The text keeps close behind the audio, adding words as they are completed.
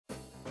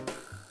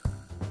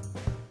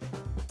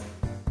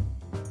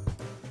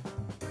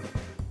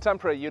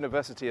Tampere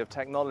University of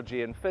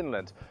Technology in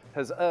Finland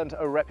has earned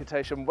a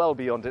reputation well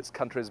beyond its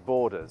country's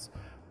borders.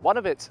 One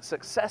of its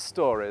success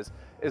stories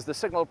is the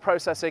signal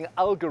processing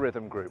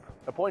algorithm group,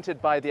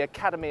 appointed by the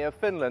Academy of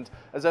Finland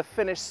as a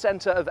Finnish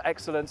centre of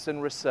excellence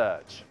in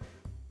research.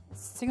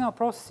 Signal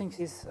processing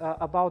is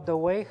about the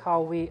way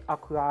how we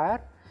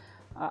acquire,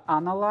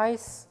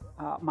 analyze,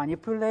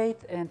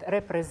 manipulate and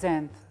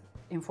represent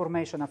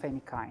information of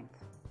any kind.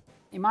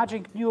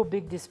 Imagine new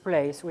big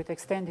displays with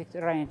extended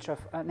range of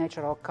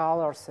natural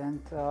colors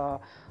and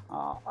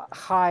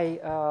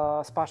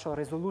high spatial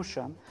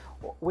resolution,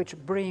 which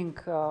bring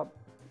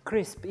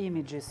crisp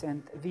images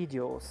and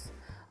videos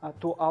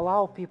to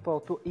allow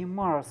people to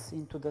immerse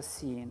into the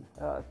scene,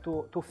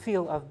 to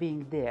feel of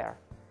being there.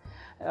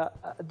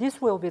 This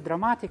will be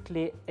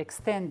dramatically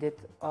extended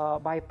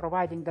by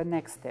providing the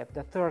next step,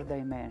 the third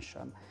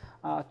dimension,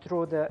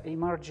 through the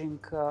emerging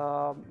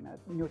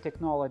new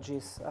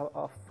technologies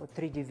of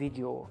 3D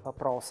video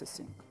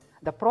processing.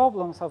 The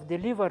problems of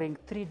delivering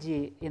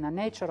 3D in a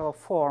natural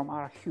form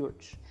are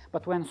huge,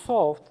 but when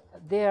solved,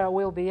 there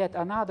will be yet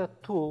another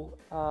tool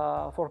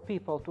for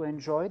people to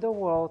enjoy the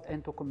world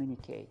and to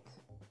communicate.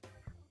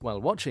 While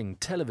watching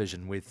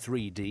television with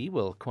 3D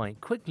will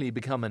quite quickly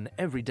become an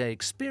everyday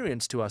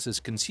experience to us as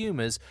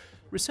consumers,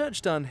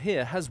 research done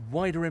here has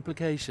wider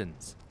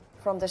implications.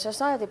 From the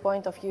society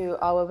point of view,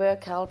 our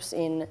work helps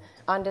in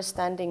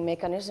understanding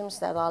mechanisms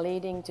that are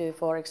leading to,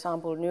 for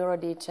example,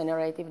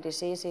 neurodegenerative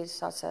diseases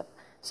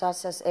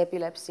such as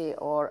epilepsy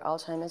or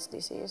Alzheimer's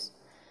disease.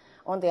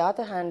 On the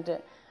other hand,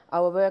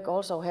 our work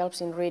also helps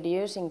in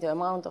reducing the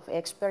amount of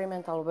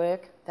experimental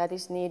work that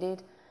is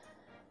needed,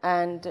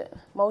 and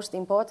most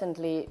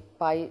importantly,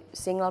 by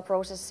signal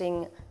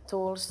processing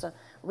tools,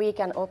 we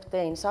can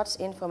obtain such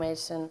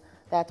information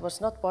that was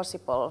not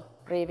possible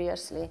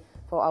previously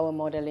for our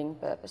modeling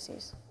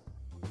purposes.